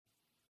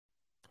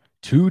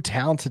Two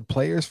talented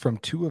players from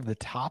two of the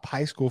top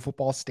high school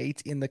football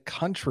states in the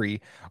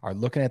country are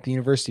looking at the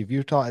University of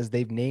Utah as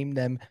they've named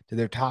them to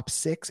their top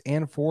 6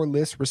 and 4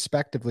 lists,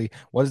 respectively.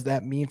 What does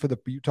that mean for the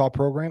Utah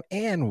program?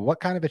 And what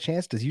kind of a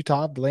chance does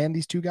Utah have to land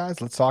these two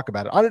guys? Let's talk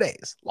about it on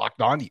today's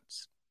Locked On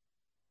Utes.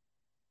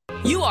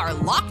 You are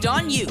Locked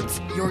On Utes,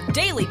 your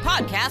daily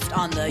podcast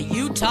on the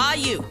Utah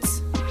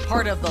Utes.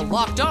 Part of the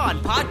Locked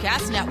On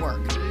Podcast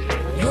Network.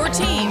 Your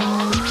team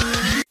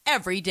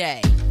every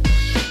day.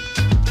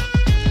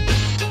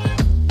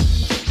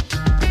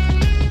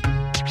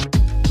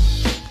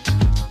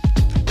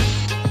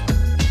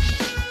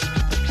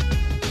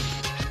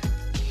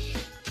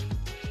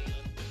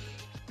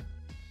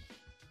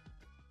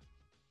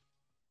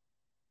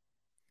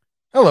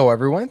 Hello,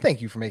 everyone.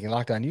 Thank you for making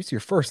Locked On Utes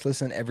your first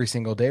listen every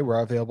single day. We're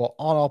available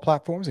on all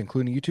platforms,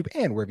 including YouTube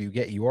and wherever you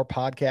get your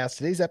podcasts.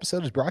 Today's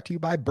episode is brought to you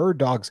by Bird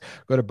Dogs.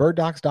 Go to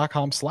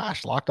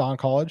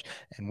birddogs.com/LockedOnCollege.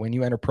 And when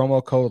you enter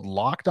promo code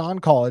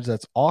LockedOnCollege,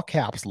 that's all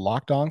caps,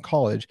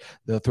 LockedOnCollege,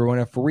 they'll throw in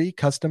a free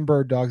custom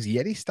Bird Dogs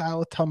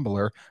Yeti-style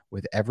tumbler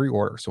with every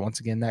order. So once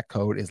again, that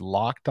code is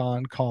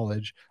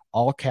LockedOnCollege,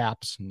 all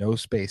caps, no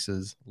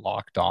spaces,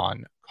 Locked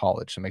On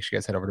College. So make sure you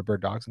guys head over to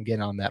Bird Dogs and get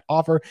on that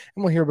offer.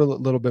 And we'll hear a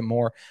little bit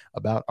more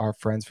about our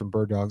friends from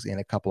Bird Dogs in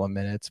a couple of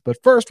minutes.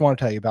 But first, I want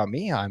to tell you about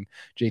me. I'm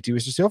JT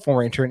Wisterstill,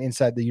 former intern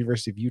inside the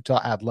University of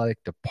Utah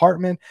Athletic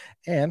Department,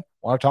 and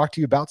want to talk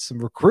to you about some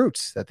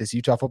recruits that this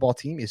Utah football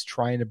team is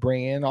trying to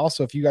bring in.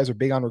 Also, if you guys are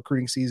big on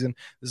recruiting season,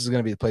 this is going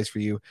to be the place for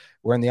you.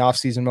 We're in the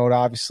off-season mode,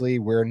 obviously.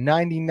 We're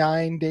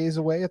 99 days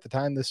away at the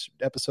time this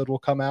episode will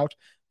come out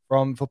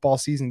from football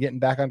season getting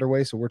back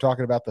underway. So we're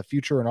talking about the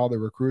future and all the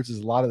recruits. As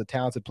a lot of the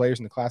talented players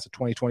in the class of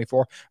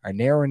 2024 are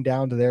narrowing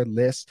down to their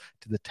list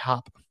to the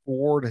top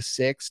 4 to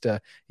 6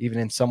 to even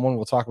in someone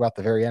we'll talk about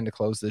the very end to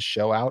close this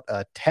show out,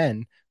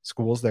 10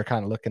 schools they're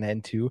kind of looking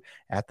into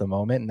at the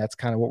moment. And that's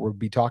kind of what we'll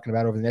be talking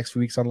about over the next few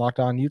weeks on Locked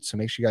On Utes. So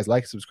make sure you guys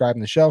like, subscribe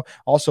in the show.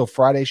 Also,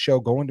 Friday's show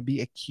going to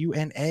be a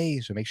Q&A.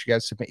 So make sure you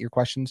guys submit your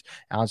questions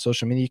on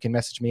social media. You can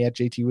message me at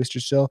JT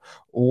Wisterstill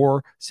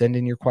or send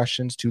in your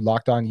questions to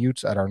Locked On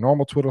Utes at our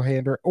normal Twitter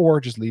handle,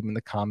 or just leave them in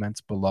the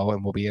comments below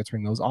and we'll be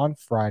answering those on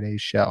Friday's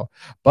show.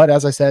 But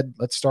as I said,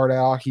 let's start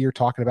out here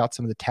talking about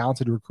some of the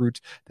talented recruits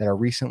that are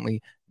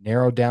recently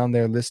narrowed down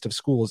their list of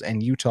schools,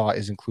 and Utah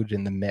is included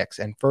in the mix.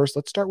 And first,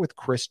 let's start with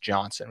Chris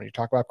Johnson. When you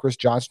talk about Chris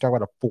Johnson, talk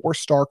about a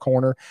 4-star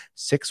corner,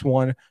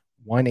 6'1",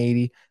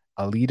 180,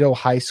 Aledo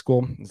High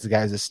School. This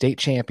guy is a state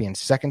champion,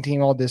 second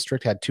team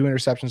all-district, had 2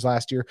 interceptions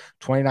last year,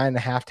 29 and a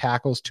half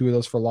tackles, 2 of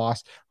those for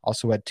loss,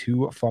 also had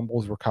 2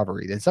 fumbles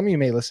recovery. And some of you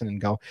may listen and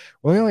go,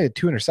 well, he only had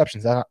 2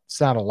 interceptions. That's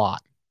not a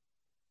lot.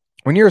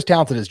 When you're as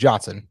talented as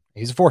Johnson,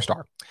 he's a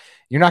 4-star.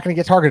 You're not going to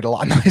get targeted a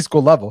lot on the high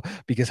school level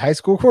because high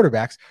school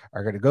quarterbacks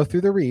are going to go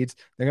through the reads.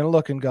 They're going to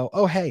look and go,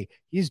 oh, hey,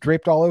 he's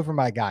draped all over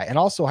my guy. And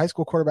also high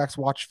school quarterbacks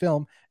watch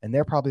film and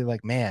they're probably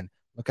like, man,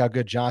 look how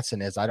good Johnson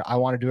is. I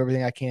want to do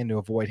everything I can to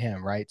avoid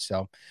him, right?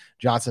 So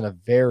Johnson, a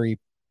very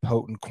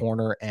potent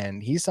corner,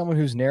 and he's someone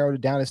who's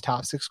narrowed down his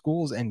top 6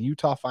 schools, and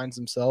Utah finds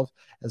themselves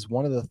as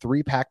one of the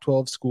 3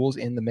 Pac-12 schools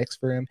in the mix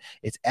for him.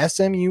 It's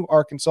SMU,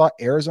 Arkansas,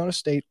 Arizona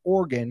State,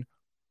 Oregon,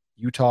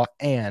 Utah,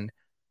 and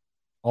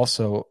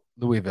also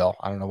Louisville.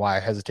 I don't know why I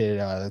hesitated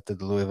at the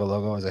Louisville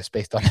logo as I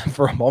spaced on them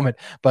for a moment,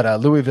 but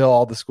Louisville,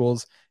 all the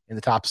schools in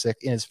the top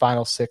 6, in his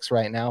final 6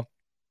 right now.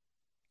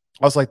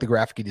 I also like the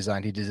graphic he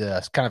designed. He did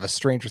a kind of a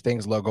Stranger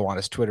Things logo on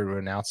his Twitter to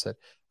announce it.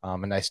 A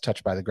nice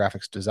touch by the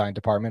graphics design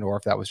department, or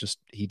if that was just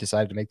he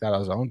decided to make that on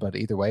his own, but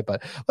either way.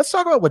 But let's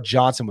talk about what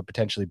Johnson would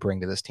potentially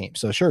bring to this team.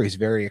 So sure, he's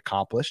very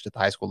accomplished at the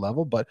high school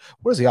level, but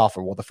what does he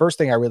offer? Well, the first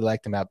thing I really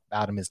liked about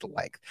him is the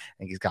length. I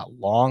think he's got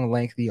long,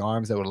 lengthy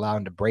arms that would allow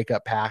him to break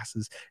up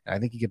passes, and I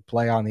think he could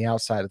play on the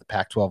outside of the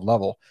Pac-12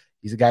 level.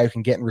 He's a guy who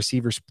can get in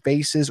receivers'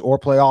 faces or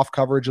play off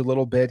coverage a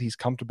little bit. He's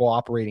comfortable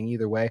operating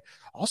either way.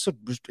 Also,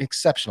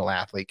 exceptional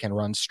athlete, can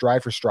run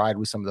stride for stride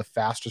with some of the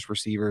fastest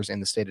receivers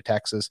in the state of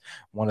Texas,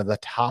 one of the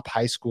top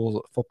high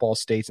school football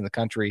states in the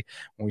country.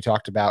 When you're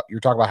talking about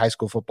high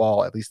school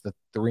football, at least the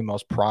 3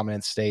 most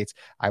prominent states,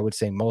 I would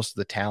say most of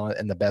the talent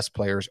and the best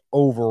players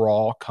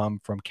overall come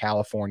from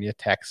California,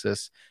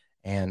 Texas,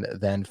 and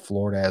then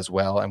Florida as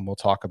well. And we'll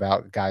talk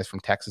about guys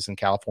from Texas and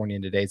California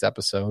in today's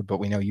episode, but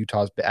we know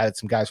Utah's added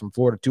some guys from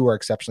Florida too who are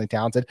exceptionally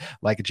talented,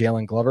 like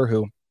Jalen Glover,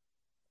 who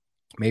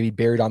maybe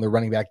buried on the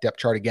running back depth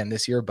chart again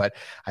this year, but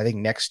I think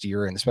next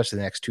year, and especially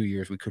the next 2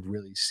 years, we could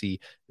really see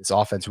this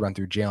offense run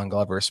through Jalen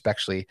Glover,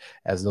 especially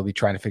as they'll be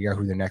trying to figure out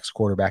who their next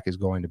quarterback is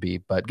going to be.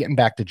 But getting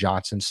back to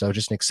Johnson, so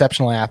just an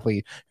exceptional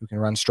athlete who can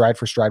run stride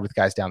for stride with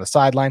guys down the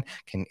sideline,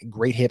 can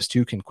great hips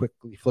too, can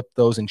quickly flip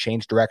those and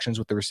change directions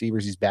with the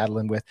receivers he's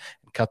battling with,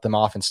 and cut them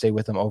off and stay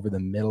with them over the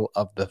middle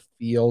of the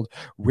field.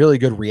 Really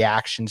good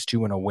reactions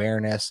to and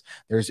awareness.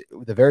 There's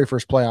the very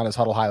first play on his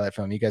huddle highlight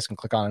film. You guys can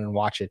click on it and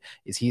watch it.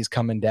 Is he's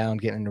coming down,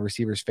 getting in the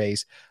receiver's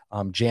face,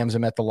 jams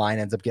him at the line,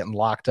 ends up getting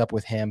locked up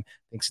with him,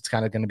 thinks it's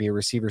kind of going to be a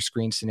receiver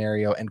screen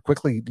scenario, and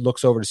quickly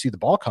looks over to see the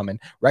ball coming,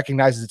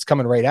 recognizes it's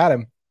coming right at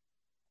him,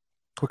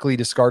 quickly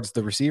discards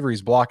the receiver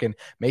he's blocking,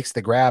 makes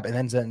the grab,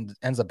 and then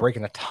ends up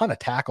breaking a ton of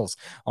tackles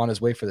on his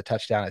way for the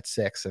touchdown at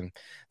 6. And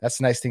that's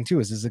the nice thing too,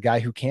 is this is a guy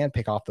who can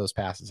pick off those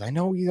passes. I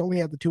know he only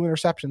had the 2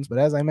 interceptions, but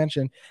as I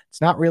mentioned,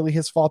 it's not really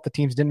his fault. The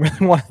teams didn't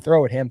really want to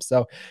throw at him.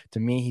 So to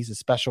me, he's a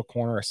special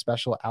corner, a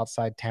special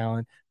outside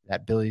talent,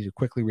 that ability to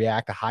quickly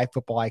react, a high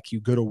football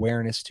IQ, good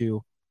awareness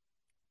too.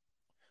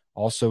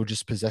 Also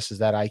just possesses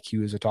that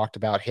IQ, as I talked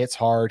about, hits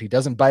hard. He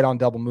doesn't bite on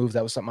double moves.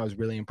 That was something I was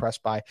really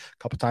impressed by. A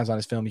couple times on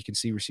his film, you can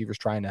see receivers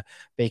trying to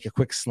fake a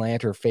quick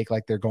slant or fake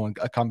like they're going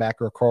a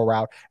comeback or a curl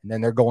route, and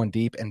then they're going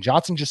deep. And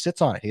Johnson just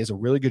sits on it. He does a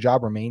really good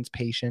job, remains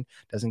patient,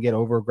 doesn't get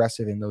over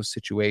aggressive in those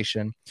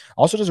situations.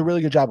 Also does a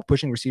really good job of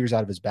pushing receivers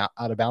out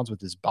of bounds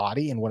with his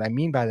body. And what I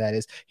mean by that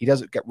is he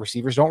doesn't get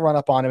receivers don't run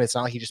up on him. It's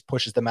not like he just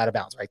pushes them out of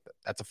bounds, right?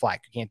 That's a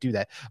flag. You can't do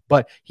that.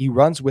 But he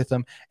runs with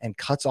them and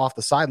cuts off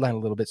the sideline a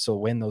little bit. So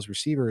when those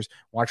receivers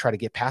want to try to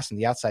get past on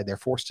the outside, they're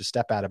forced to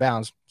step out of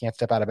bounds, can't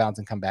step out of bounds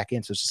and come back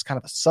in. So it's just kind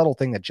of a subtle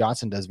thing that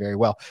Johnson does very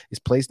well, is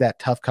plays that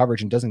tough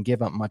coverage and doesn't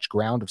give up much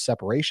ground of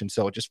separation.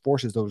 So it just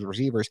forces those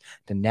receivers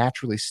to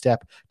naturally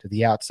step to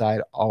the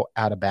outside, all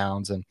out of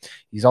bounds. And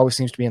he's always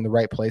seems to be in the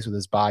right place with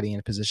his body in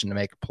a position to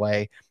make a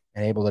play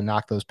and able to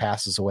knock those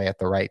passes away at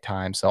the right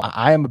time. So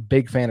I am a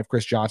big fan of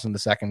Chris Johnson the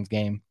second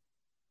game.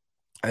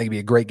 I think it'd be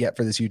a great get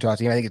for this Utah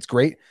team. I think it's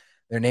great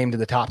they're named to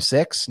the top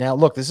 6. Now,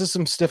 look, this is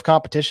some stiff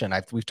competition.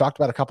 We've talked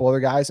about a couple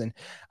other guys, and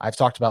I've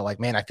talked about, like,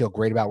 man, I feel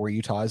great about where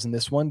Utah is in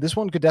this one. This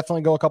one could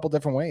definitely go a couple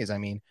different ways. I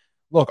mean,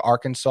 look,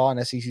 Arkansas,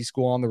 an SEC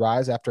school on the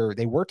rise after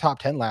they were top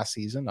 10 last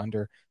season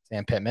under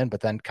Sam Pittman,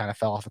 but then kind of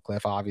fell off a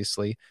cliff,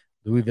 obviously.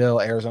 Louisville,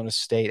 Arizona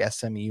State,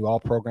 SMU, all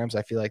programs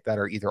I feel like that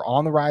are either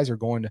on the rise or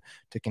going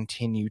to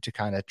continue to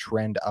kind of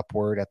trend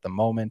upward at the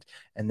moment.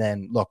 And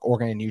then, look,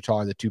 Oregon and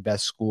Utah are the 2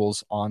 best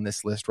schools on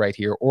this list right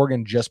here.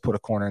 Oregon just put a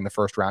corner in the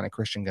first round in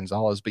Christian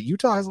Gonzalez, but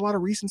Utah has a lot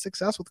of recent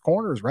success with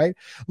corners, right?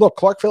 Look,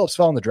 Clark Phillips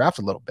fell in the draft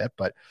a little bit,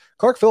 but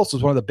Clark Phillips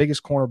was one of the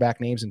biggest cornerback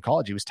names in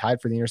college. He was tied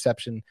for the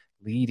interception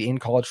lead in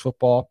college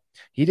football.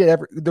 He did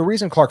the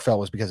reason Clark fell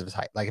was because of his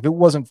height. Like, if it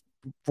wasn't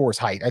for his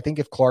height, I think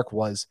if Clark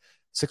was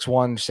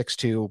 6'1",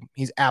 6'2",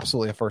 he's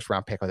absolutely a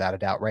first-round pick without a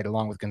doubt, right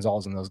along with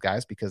Gonzalez and those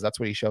guys, because that's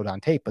what he showed on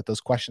tape. But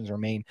those questions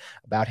remain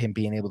about him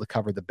being able to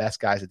cover the best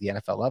guys at the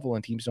NFL level,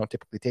 and teams don't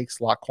typically take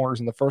slot corners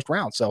in the first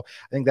round. So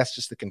I think that's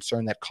just the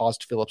concern that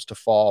caused Phillips to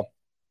fall,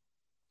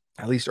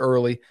 at least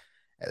early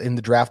in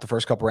the draft, the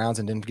first couple rounds,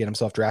 and didn't get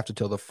himself drafted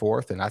till the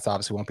 4th. And that's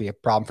obviously won't be a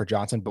problem for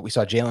Johnson. But we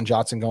saw Jalen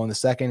Johnson go in the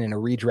 2nd. In a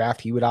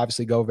redraft, he would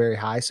obviously go very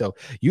high. So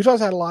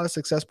Utah's had a lot of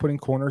success putting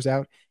corners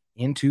out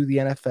into the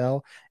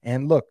NFL.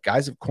 And look,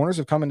 guys, corners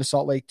have come into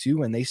Salt Lake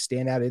too, and they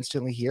stand out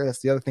instantly here.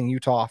 That's the other thing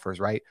Utah offers,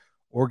 right?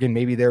 Oregon,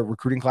 maybe their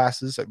recruiting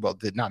classes, well,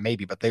 not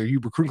maybe, but their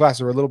recruiting classes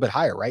are a little bit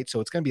higher, right?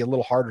 So it's going to be a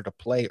little harder to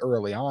play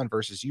early on,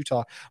 versus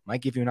Utah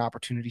might give you an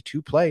opportunity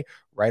to play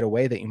right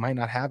away that you might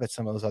not have at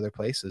some of those other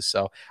places.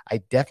 So I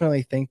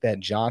definitely think that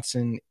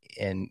Johnson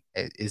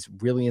is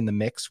really in the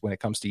mix when it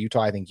comes to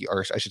Utah. I think,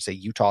 or I should say,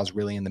 Utah is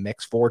really in the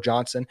mix for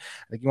Johnson.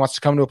 I think he wants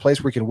to come to a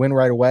place where he can win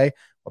right away.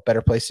 What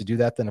better place to do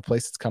that than a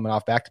place that's coming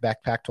off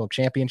back-to-back Pac-12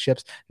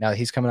 championships? Now that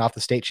he's coming off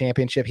the state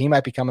championship, he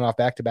might be coming off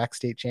back-to-back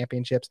state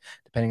championships,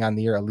 depending on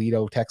the year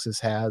Alito, Texas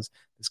has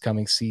this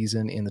coming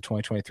season in the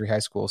 2023 high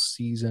school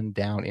season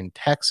down in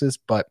Texas.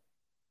 But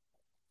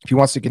if he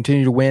wants to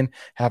continue to win,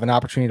 have an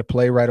opportunity to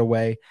play right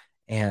away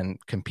and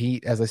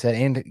compete, as I said,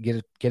 and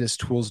get his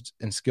tools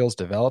and skills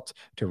developed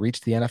to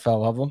reach the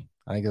NFL level,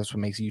 I think that's what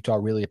makes Utah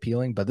really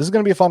appealing. But this is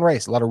going to be a fun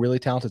race. A lot of really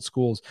talented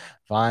schools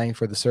vying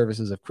for the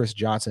services of Chris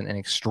Johnson, an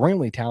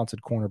extremely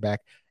talented cornerback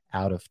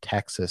out of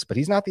Texas. But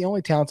he's not the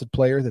only talented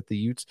player that the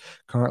Utes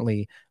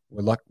currently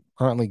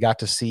got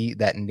to see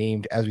that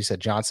named, as we said,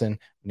 Johnson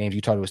named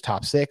Utah to his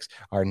top 6.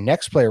 Our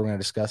next player we're going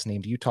to discuss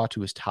named Utah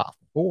to his top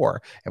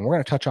 4, and we're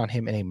going to touch on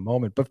him in a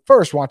moment. But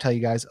first, I want to tell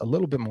you guys a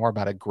little bit more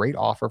about a great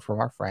offer from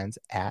our friends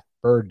at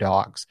Bird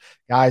Dogs.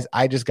 Guys,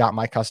 I just got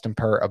my custom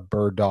pair of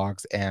Bird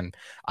Dogs, and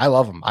I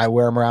love them. I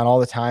wear them around all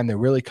the time. They're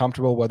really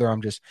comfortable, whether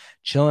I'm just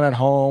chilling at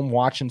home,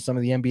 watching some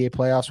of the NBA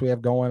playoffs we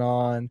have going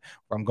on,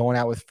 or I'm going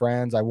out with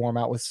friends. I wore them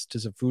out to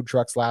some food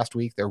trucks last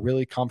week. They're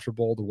really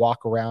comfortable to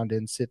walk around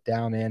in, sit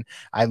down in.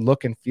 I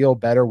look and feel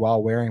better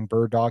while wearing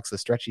Bird Dogs. The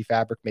stretchy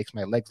fabric makes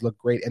my legs look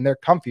great, and they're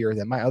comfier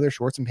than my other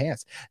shorts and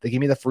pants. They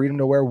give me the freedom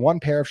to wear one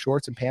pair of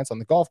shorts and pants on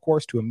the golf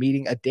course, to a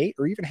meeting, a date,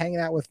 or even hanging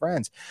out with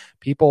friends.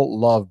 People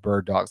love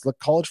Bird Dogs. Look,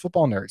 college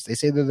football nerds, they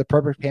say they're the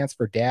perfect pants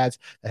for dads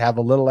that have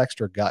a little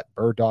extra gut.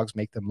 Bird Dogs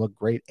make them look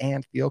great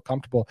and feel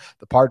comfortable.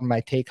 The Pardon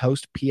My Take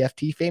host,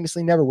 PFT,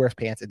 famously never wears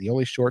pants, and the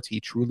only shorts he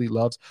truly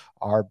loves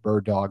are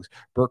Bird Dogs.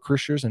 Bert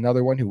Kreischer's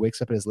another one who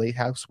wakes up at his late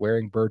house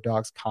wearing Bird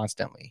Dogs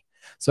constantly.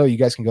 So you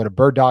guys can go to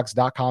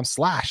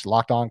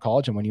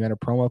birddogs.com/lockedoncollege, and when you enter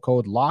promo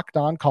code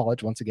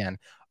LOCKEDONCollege, once again,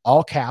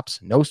 all caps,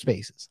 no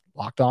spaces,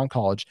 Locked On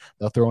College,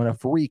 they'll throw in a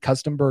free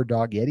custom Bird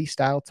Dog Yeti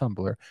style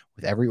tumbler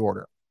with every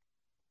order.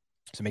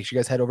 So make sure you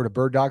guys head over to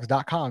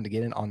birddogs.com to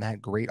get in on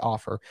that great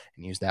offer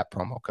and use that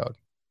promo code.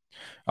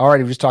 All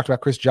right, we just talked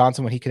about Chris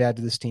Johnson, what he could add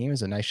to this team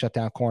is a nice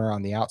shutdown corner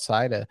on the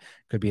outside.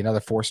 Could be another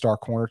 4-star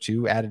corner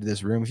too added to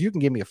this room. If you can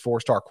give me a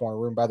 4-star corner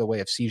room, by the way,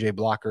 of CJ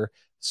Blocker,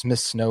 Smith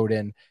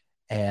Snowden,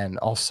 and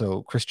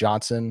also Chris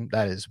Johnson,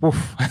 that is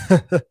woof.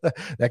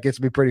 That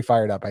gets me pretty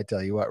fired up. I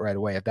tell you what, right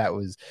away, if that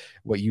was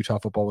what Utah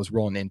football was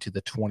rolling into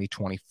the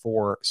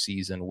 2024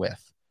 season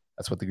with.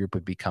 That's what the group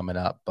would be coming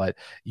up. But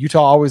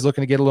Utah always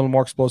looking to get a little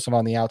more explosive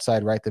on the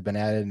outside, right? They've been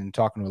added and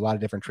talking to a lot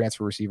of different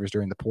transfer receivers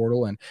during the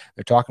portal, and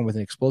they're talking with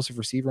an explosive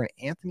receiver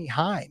in Anthony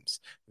Himes,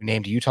 who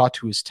named Utah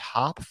to his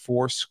top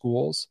 4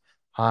 schools.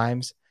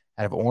 Himes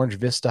out of Orange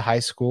Vista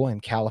High School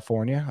in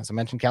California. As I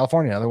mentioned,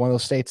 California, another one of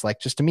those states, like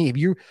just to me, if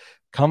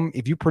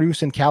you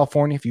produce in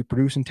California, if you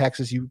produce in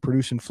Texas, you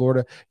produce in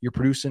Florida, you're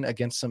producing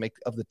against some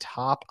of the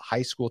top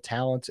high school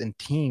talents and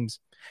teams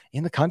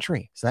in the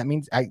country. So that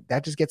means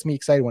that just gets me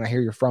excited when I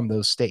hear you're from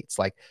those states.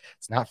 Like,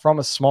 it's not from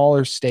a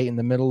smaller state in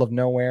the middle of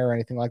nowhere or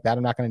anything like that.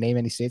 I'm not going to name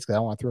any states because I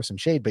don't want to throw some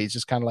shade, but it's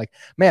just kind of like,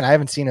 man, I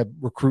haven't seen a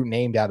recruit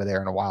named out of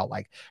there in a while.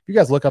 Like, if you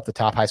guys look up the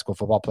top high school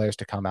football players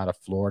to come out of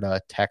Florida,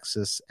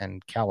 Texas,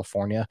 and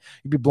California,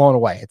 you'd be blown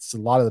away. It's a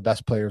lot of the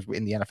best players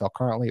in the NFL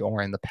currently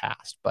or in the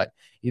past. But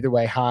either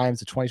way, Himes,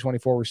 the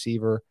 2024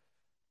 receiver,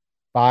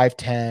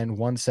 5'10",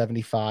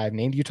 175,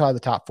 named Utah the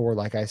top 4,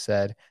 like I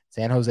said.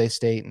 San Jose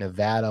State,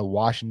 Nevada,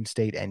 Washington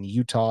State, and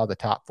Utah, the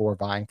top 4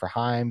 vying for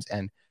Himes.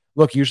 And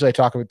look, usually I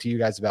talk to you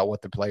guys about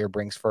what the player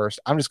brings first.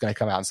 I'm just going to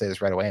come out and say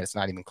this right away, and it's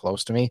not even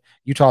close to me.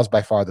 Utah is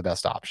by far the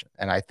best option.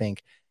 And I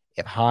think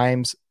if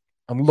Himes,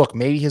 look,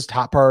 maybe his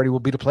top priority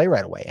will be to play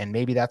right away. And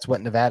maybe that's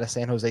what Nevada,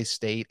 San Jose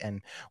State,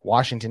 and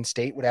Washington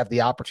State would have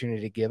the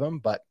opportunity to give him.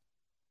 But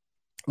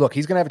look,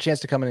 he's going to have a chance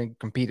to come in and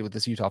compete with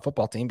this Utah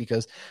football team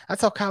because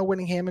that's how Kyle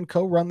Whittingham and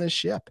co run this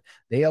ship.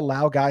 They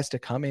allow guys to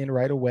come in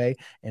right away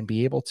and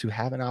be able to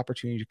have an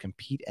opportunity to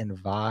compete and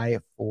vie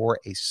for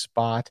a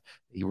spot.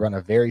 You run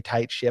a very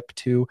tight ship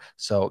too,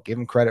 so give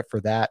him credit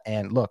for that.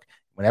 And look,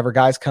 whenever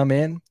guys come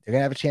in, they're going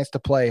to have a chance to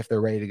play if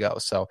they're ready to go.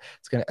 So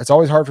it's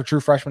always hard for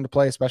true freshmen to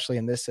play, especially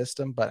in this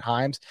system. But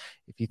Himes,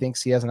 if he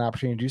thinks he has an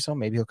opportunity to do so,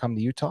 maybe he'll come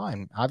to Utah.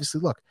 And obviously,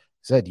 look,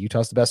 said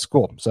Utah's the best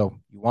school. So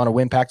you want to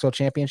win Pac-12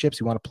 championships,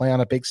 you want to play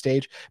on a big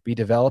stage, be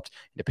developed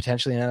into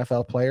potentially an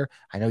NFL player.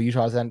 I know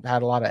Utah's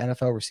had a lot of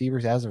NFL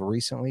receivers as of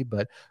recently,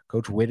 but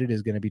Coach Whitted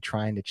is going to be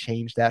trying to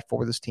change that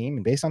for this team.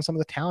 And based on some of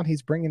the talent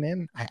he's bringing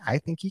in, I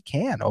think he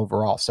can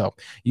overall. So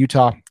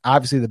Utah,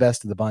 obviously the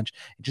best of the bunch.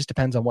 It just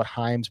depends on what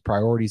Himes'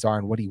 priorities are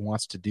and what he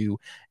wants to do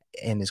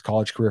in his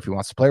college career, if he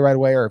wants to play right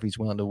away or if he's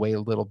willing to wait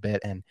a little bit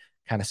and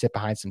kind of sit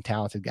behind some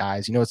talented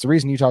guys. You know, it's the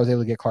reason Utah was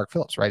able to get Clark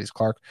Phillips, right? Is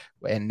Clark,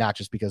 and not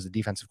just because the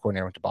defensive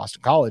coordinator went to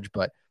Boston College,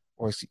 but,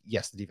 or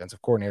yes, the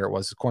defensive coordinator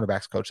was the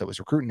cornerbacks coach that was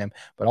recruiting him,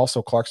 but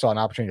also Clark saw an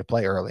opportunity to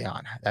play early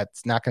on.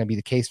 That's not going to be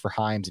the case for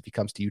Himes if he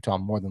comes to Utah,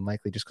 more than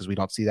likely, just because we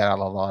don't see that out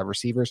of a lot of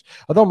receivers.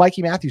 Although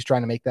Mikey Matthews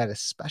trying to make that a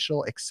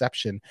special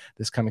exception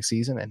this coming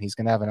season, and he's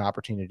going to have an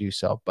opportunity to do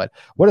so. But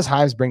what does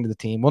Himes bring to the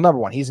team? Well, number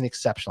one, he's an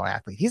exceptional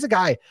athlete. He's a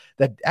guy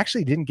that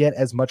actually didn't get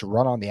as much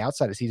run on the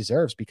outside as he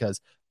deserves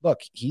because, look,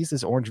 he's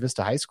this Orange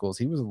Vista High Schools.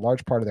 He was a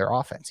large part of their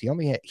offense.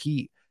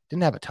 He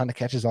didn't have a ton of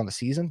catches on the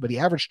season, but he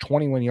averaged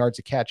 21 yards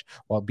a catch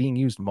while being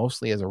used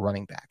mostly as a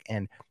running back.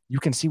 And you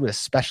can see what a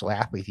special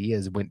athlete he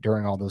is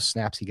during all those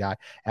snaps he got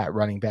at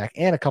running back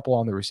and a couple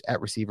on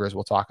at receiver, as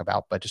we'll talk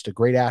about, but just a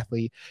great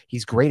athlete.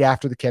 He's great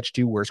after the catch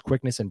too, where his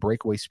quickness and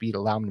breakaway speed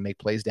allow him to make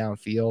plays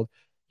downfield.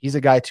 He's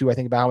a guy, too, I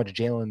think about how much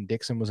Jalen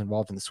Dixon was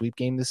involved in the sweep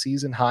game this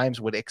season. Himes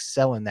would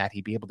excel in that.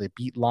 He'd be able to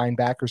beat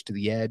linebackers to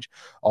the edge.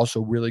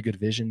 Also, really good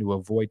vision to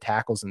avoid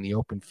tackles in the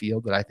open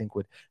field that I think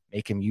would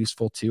make him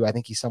useful, too. I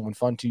think he's someone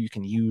fun, too, you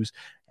can use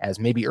as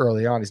maybe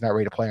early on he's not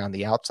ready to play on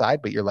the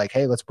outside, but you're like,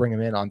 hey, let's bring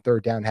him in on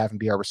third down, have him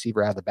be our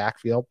receiver out of the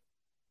backfield.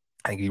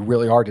 I think he's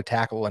really hard to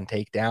tackle and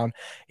take down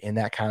in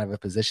that kind of a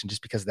position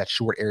just because of that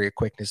short area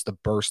quickness, the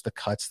burst, the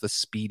cuts, the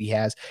speed he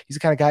has. He's the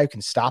kind of guy who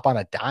can stop on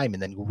a dime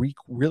and then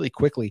really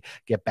quickly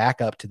get back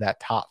up to that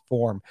top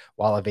form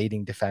while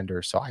evading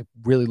defenders. So I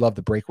really love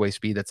the breakaway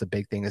speed. That's a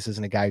big thing. This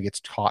isn't a guy who gets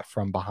caught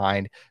from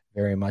behind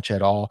very much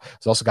at all.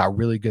 He's also got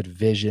really good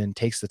vision,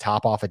 takes the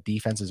top off a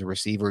defense as a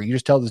receiver. You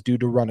just tell this dude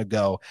to run a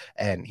go,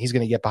 and he's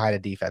going to get behind a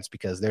defense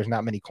because there's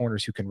not many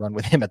corners who can run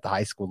with him at the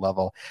high school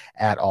level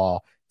at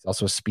all. He's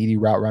also a speedy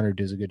route runner,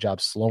 does a good job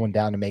slowing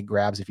down to make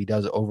grabs if he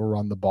does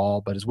overrun the ball,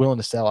 but is willing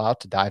to sell out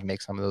to dive and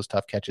make some of those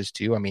tough catches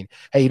too. I mean,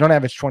 hey, you don't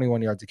average 21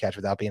 yards to catch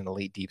without being an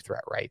elite deep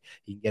threat, right?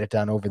 You can get it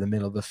done over the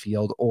middle of the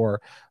field or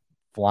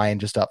flying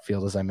just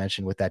upfield, as I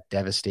mentioned, with that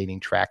devastating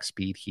track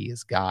speed he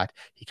has got.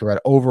 He can run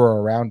over or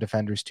around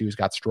defenders too. He's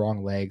got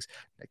strong legs,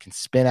 can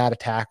spin out a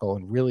tackle,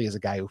 and really is a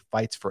guy who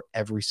fights for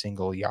every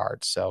single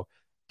yard. So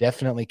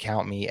definitely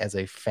count me as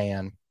a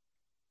fan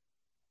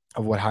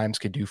of what Himes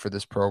could do for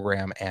this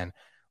program. And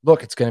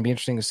look, it's going to be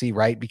interesting to see,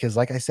 right? Because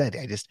like I said,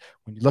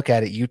 when you look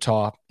at it,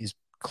 Utah is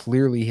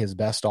clearly his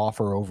best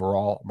offer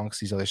overall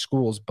amongst these other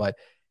schools, but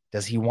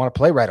does he want to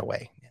play right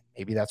away?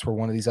 maybe that's where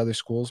one of these other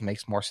schools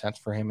makes more sense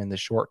for him in the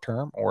short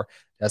term, or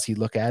does he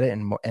look at it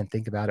and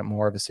think about it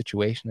more of a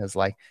situation as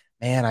like,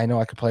 man, I know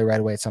I could play right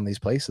away at some of these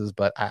places,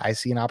 but I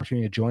see an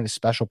opportunity to join a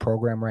special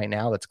program right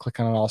now that's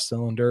clicking on all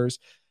cylinders.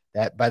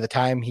 That by the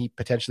time he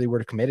potentially were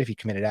to commit, if he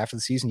committed after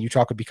the season,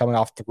 Utah could be coming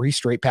off 3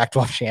 straight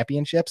Pac-12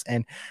 championships,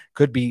 and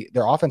could be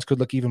their offense could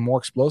look even more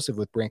explosive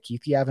with Brant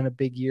Keithy having a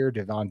big year,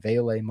 Devon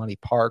Vele, Money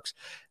Parks,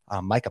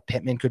 Micah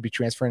Pittman could be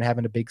transferring,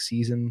 having a big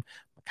season.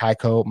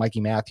 Kaiko,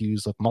 Mikey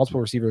Matthews, look, multiple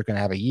receivers are going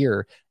to have a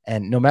year.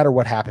 And no matter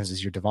what happens,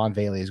 is your Devon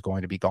Vele is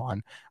going to be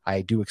gone.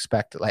 I do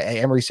expect like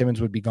Emory Simmons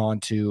would be gone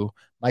to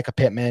Micah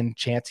Pittman.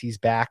 Chance he's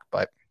back,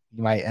 but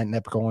he might end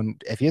up going,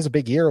 if he has a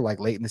big year, like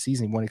late in the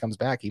season, when he comes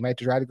back, he might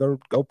try to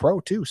go pro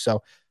too.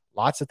 So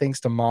lots of things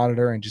to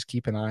monitor and just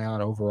keep an eye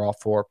on overall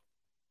for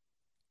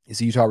is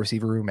the Utah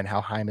receiver room and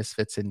how Hymas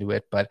fits into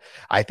it. But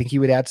I think he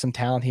would add some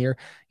talent here.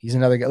 He's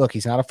another guy. Look,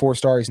 he's not a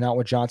 4-star. He's not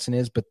what Johnson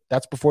is, but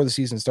that's before the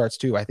season starts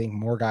too. I think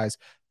more guys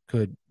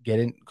could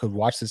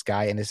watch this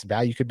guy and his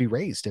value could be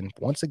raised. And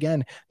once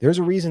again, there's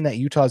a reason that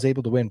Utah is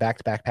able to win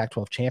back-to-back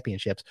Pac-12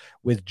 championships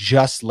with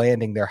just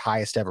landing their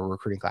highest ever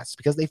recruiting classes,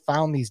 because they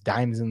found these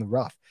diamonds in the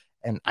rough.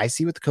 And I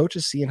see what the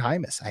coaches see in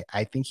Hymas.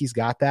 I think he's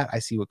got that. I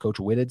see what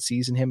Coach Whitted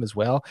sees in him as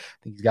well. I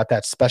think he's got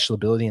that special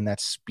ability and that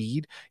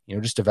speed,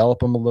 just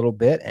develop him a little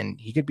bit. And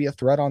he could be a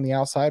threat on the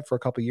outside for a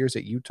couple of years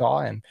at Utah.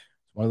 And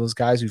one of those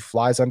guys who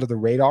flies under the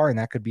radar, and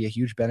that could be a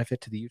huge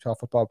benefit to the Utah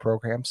football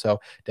program. So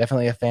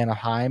definitely a fan of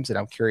Hymes, and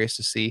I'm curious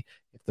to see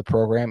if the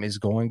program is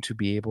going to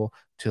be able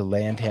to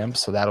land him.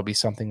 So that'll be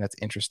something that's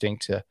interesting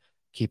to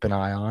keep an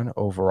eye on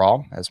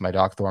overall, as my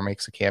dog Thor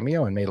makes a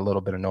cameo and made a little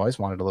bit of noise,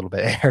 wanted a little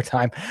bit of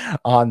airtime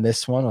on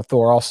this one.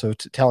 Thor also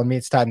telling me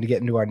it's time to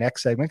get into our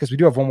next segment, because we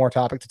do have one more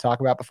topic to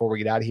talk about before we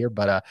get out of here.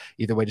 But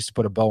either way, just to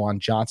put a bow on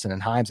Johnson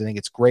and Hymes, I think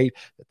it's great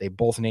that they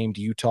both named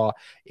Utah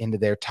into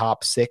their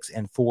top 6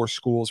 and 4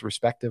 schools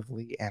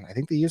respectively. And I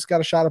think the Utes got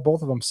a shot at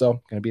both of them. So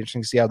going to be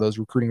interesting to see how those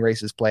recruiting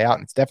races play out.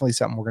 And it's definitely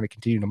something we're going to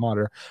continue to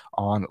monitor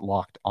on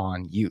Locked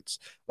On Utes.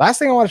 Last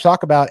thing I want to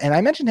talk about, and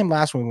I mentioned him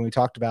last week when we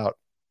talked about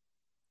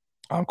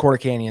Corner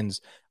Canyon's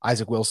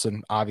Isaac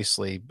Wilson,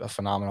 obviously a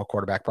phenomenal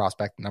quarterback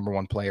prospect, number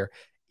 1 player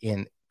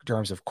in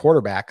terms of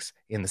quarterbacks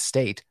in the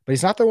state, but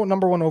he's not the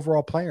number 1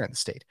 overall player in the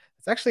state.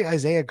 It's actually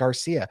Isaiah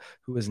Garcia,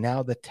 who is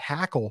now the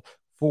tackle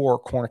for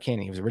Corner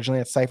Canyon. He was originally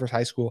at Cypress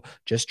High School,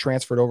 just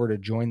transferred over to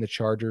join the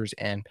Chargers,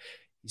 and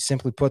he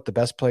simply put the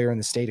best player in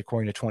the state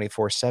according to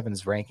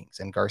 24/7's rankings.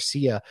 And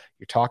Garcia,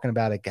 you're talking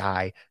about a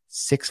guy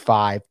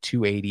 6'5",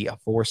 280, a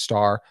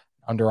 4-star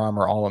Under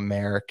Armour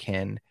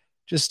All-American,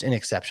 just an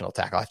exceptional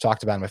tackle. I've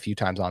talked about him a few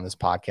times on this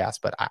podcast,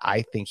 but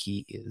I think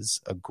he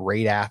is a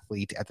great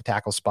athlete at the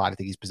tackle spot. I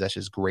think he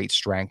possesses great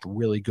strength,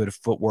 really good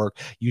footwork,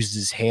 uses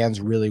his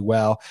hands really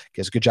well,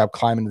 does a good job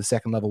climbing to the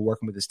second level,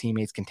 working with his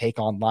teammates, can take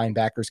on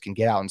linebackers, can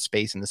get out in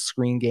space in the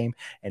screen game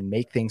and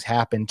make things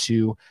happen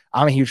too.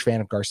 I'm a huge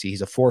fan of Garcia.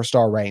 He's a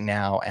 4-star right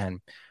now,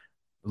 and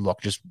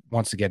look, just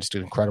once again, just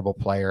an incredible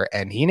player.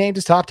 And he named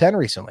his top 10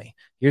 recently.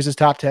 Here's his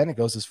top 10. It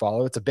goes as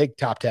follows. It's a big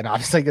top 10,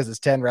 obviously, because it's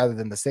 10 rather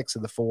than the 6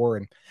 and the 4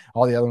 and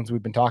all the other ones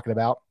we've been talking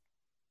about.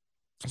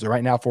 So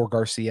right now for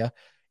Garcia,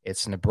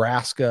 it's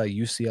Nebraska,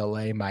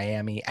 UCLA,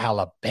 Miami,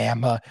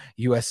 Alabama,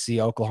 USC,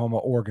 Oklahoma,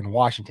 Oregon,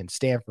 Washington,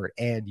 Stanford,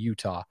 and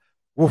Utah.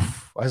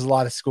 Oof, there's a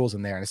lot of schools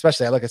in there. And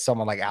especially I look at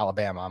someone like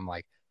Alabama, I'm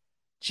like,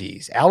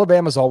 geez,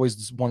 Alabama's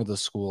always one of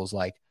those schools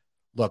like,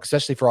 look,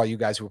 especially for all you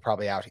guys who were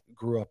probably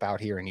grew up out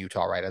here in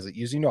Utah, right? As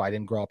you know, I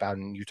didn't grow up out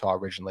in Utah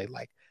originally.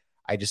 Like,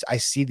 I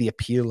see the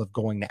appeal of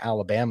going to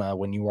Alabama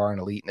when you are an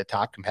elite and a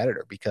top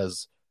competitor,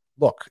 because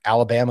look,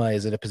 Alabama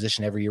is in a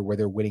position every year where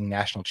they're winning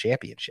national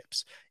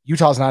championships.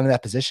 Utah's not in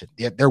that position.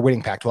 They're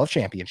winning Pac-12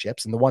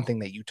 championships. And the one thing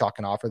that Utah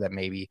can offer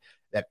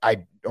that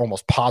I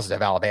almost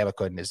positive Alabama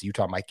couldn't is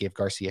Utah might give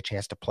Garcia a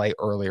chance to play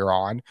earlier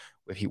on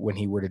if he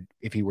were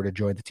to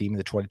join the team in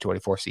the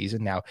 2024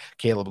 season. Now,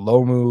 Caleb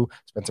Lomu,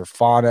 Spencer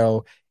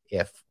Fano,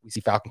 if we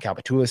see Falcon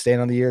Calpatula staying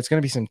on the year, it's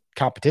going to be some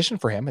competition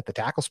for him at the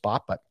tackle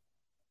spot. But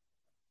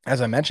as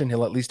I mentioned,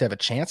 he'll at least have a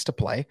chance to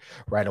play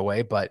right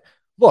away. But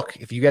look,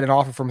 if you get an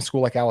offer from a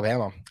school like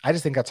Alabama, I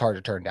just think that's hard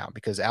to turn down,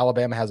 because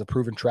Alabama has a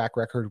proven track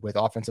record with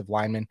offensive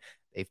linemen.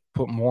 They've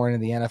put more into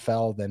the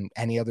NFL than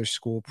any other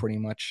school, pretty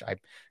much.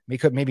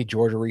 Maybe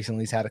Georgia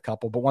recently has had a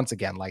couple, but once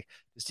again, like,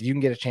 just if you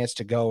can get a chance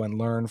to go and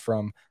learn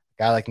from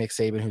a guy like Nick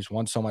Saban, who's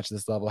won so much at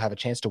this level, have a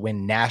chance to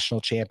win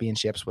national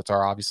championships, which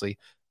are obviously,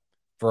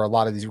 for a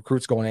lot of these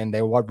recruits going in,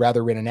 they would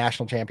rather win a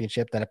national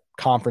championship than a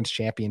conference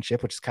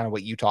championship, which is kind of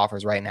what Utah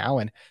offers right now.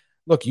 And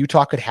look,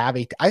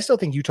 I still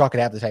think Utah could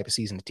have the type of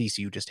season that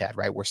TCU just had,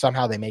 right? Where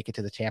somehow they make it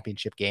to the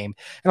championship game.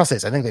 And I'll say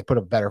this, I think they put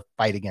a better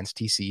fight against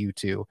TCU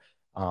too.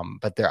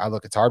 But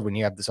it's hard when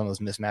you have some of those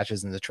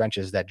mismatches in the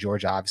trenches that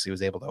Georgia obviously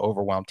was able to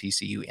overwhelm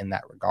TCU in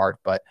that regard.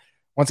 But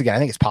once again, I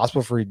think it's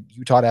possible for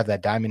Utah to have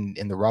that diamond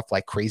in the rough,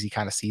 like crazy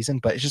kind of season,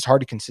 but it's just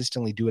hard to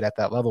consistently do it at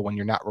that level when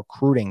you're not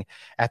recruiting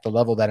at the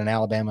level that an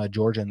Alabama,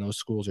 Georgia, and those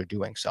schools are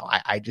doing. So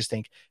I just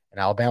think an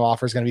Alabama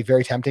offer is going to be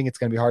very tempting. It's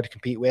going to be hard to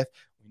compete with.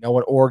 We know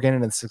what Oregon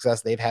and the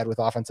success they've had with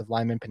offensive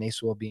linemen, Penei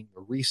Sewell being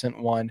the recent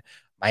one.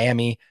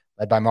 Miami,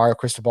 led by Mario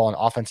Cristobal, an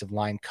offensive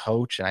line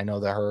coach. And I know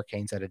the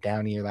Hurricanes had a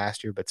down year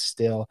last year, but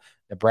still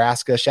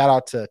Nebraska. Shout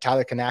out to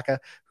Tyler Kanaka,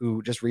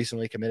 who just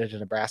recently committed to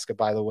Nebraska,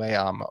 by the way.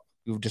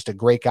 Who just a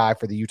great guy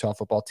for the Utah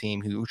football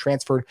team, who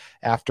transferred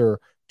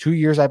after 2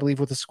 years, I believe,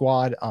 with the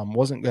squad.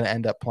 Wasn't going to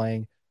end up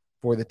playing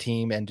for the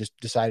team and just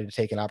decided to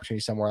take an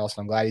opportunity somewhere else.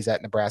 And I'm glad he's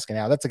at Nebraska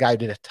now. That's a guy who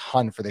did a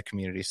ton for the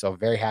community. So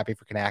very happy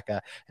for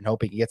Kanaka and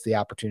hoping he gets the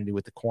opportunity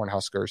with the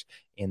Cornhuskers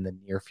in the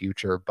near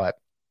future. But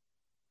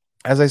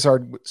as I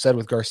said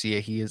with Garcia,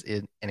 he is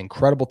an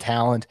incredible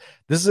talent.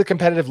 This is a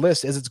competitive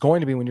list, as it's going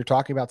to be when you're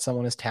talking about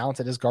someone as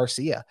talented as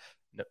Garcia.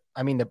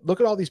 I mean, look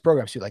at all these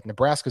programs too. Like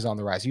Nebraska's on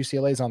the rise,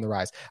 UCLA's on the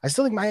rise. I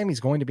still think Miami's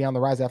going to be on the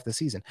rise after the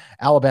season.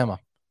 Alabama,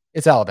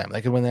 it's Alabama.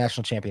 They could win the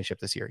national championship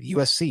this year.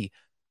 USC,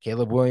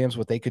 Caleb Williams,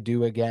 what they could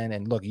do again.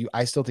 And look,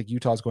 I still think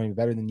Utah's going to be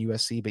better than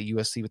USC, but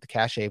USC with the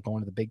cachet of going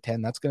to the Big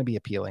Ten, that's going to be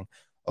appealing.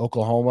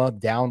 Oklahoma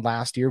down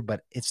last year,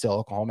 but it's still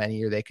Oklahoma. Any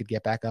year they could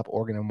get back up.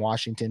 Oregon and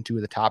Washington, two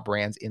of the top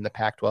brands in the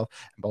Pac-12,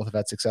 and both have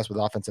had success with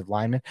offensive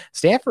linemen.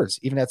 Stanford's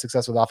even had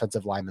success with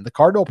offensive linemen. The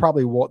Cardinal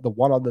probably the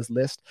one on this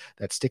list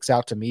that sticks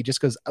out to me, just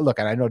because, look,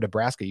 and I know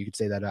Nebraska, you could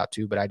say that out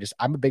too, but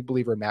I'm a big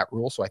believer in Matt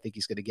Rule, so I think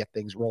he's going to get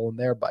things rolling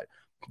there, but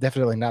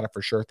definitely not a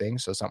for sure thing.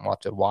 So something we'll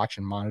have to watch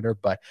and monitor.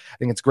 But I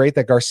think it's great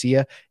that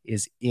Garcia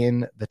is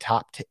in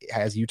the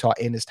has Utah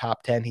in his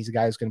top 10. He's a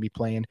guy who's going to be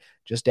playing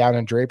just down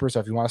in Draper. So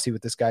if you want to see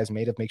what this guy's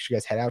made of, make sure you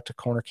guys head out to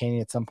Corner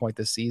Canyon at some point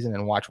this season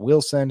and watch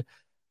Wilson.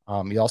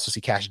 You also see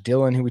Cash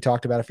Dillon, who we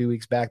talked about a few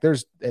weeks back.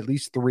 There's at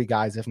least 3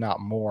 guys, if not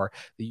more,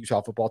 the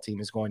Utah football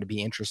team is going to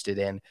be interested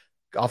in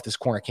off this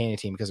Corner Canyon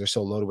team because they're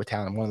so loaded with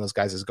talent. And one of those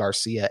guys is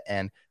Garcia.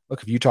 And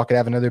look, if Utah could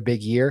have another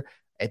big year,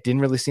 it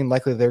didn't really seem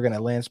likely they were going to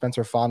land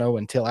Spencer Fano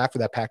until after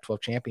that Pac-12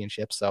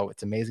 championship. So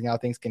it's amazing how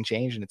things can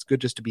change, and it's good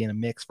just to be in a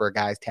mix for a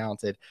guy as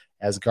talented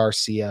as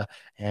Garcia.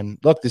 And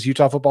look, this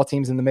Utah football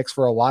team's in the mix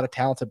for a lot of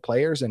talented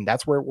players, and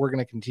that's where we're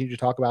going to continue to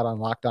talk about on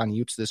Locked On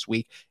Utes this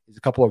week. Is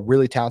a couple of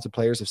really talented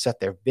players have set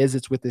their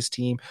visits with this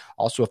team.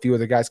 Also, a few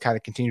other guys kind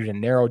of continue to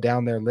narrow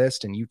down their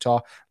list, and Utah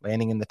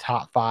landing in the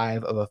top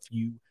 5 of a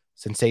few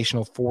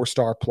sensational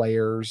 4-star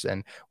players,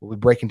 and we'll be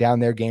breaking down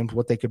their games,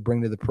 what they could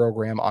bring to the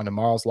program on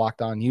tomorrow's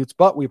Locked On Utes.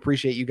 But we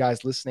appreciate you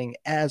guys listening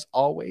as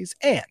always,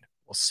 and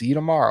we'll see you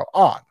tomorrow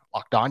on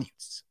Locked On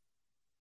Utes.